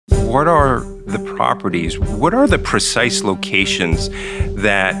what are the properties, what are the precise locations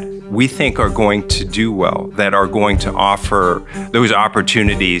that we think are going to do well, that are going to offer those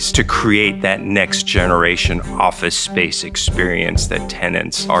opportunities to create that next generation office space experience that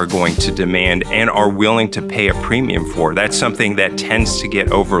tenants are going to demand and are willing to pay a premium for. That's something that tends to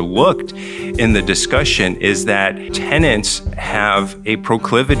get overlooked in the discussion, is that tenants have a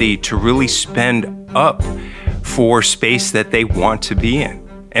proclivity to really spend up for space that they want to be in.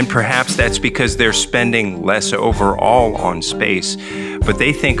 And perhaps that's because they're spending less overall on space, but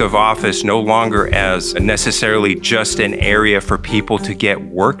they think of office no longer as necessarily just an area for people to get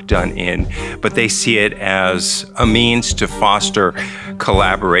work done in, but they see it as a means to foster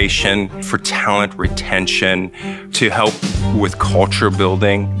collaboration, for talent retention, to help with culture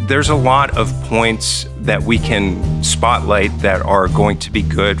building. There's a lot of points that we can spotlight that are going to be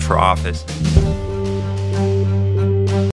good for office.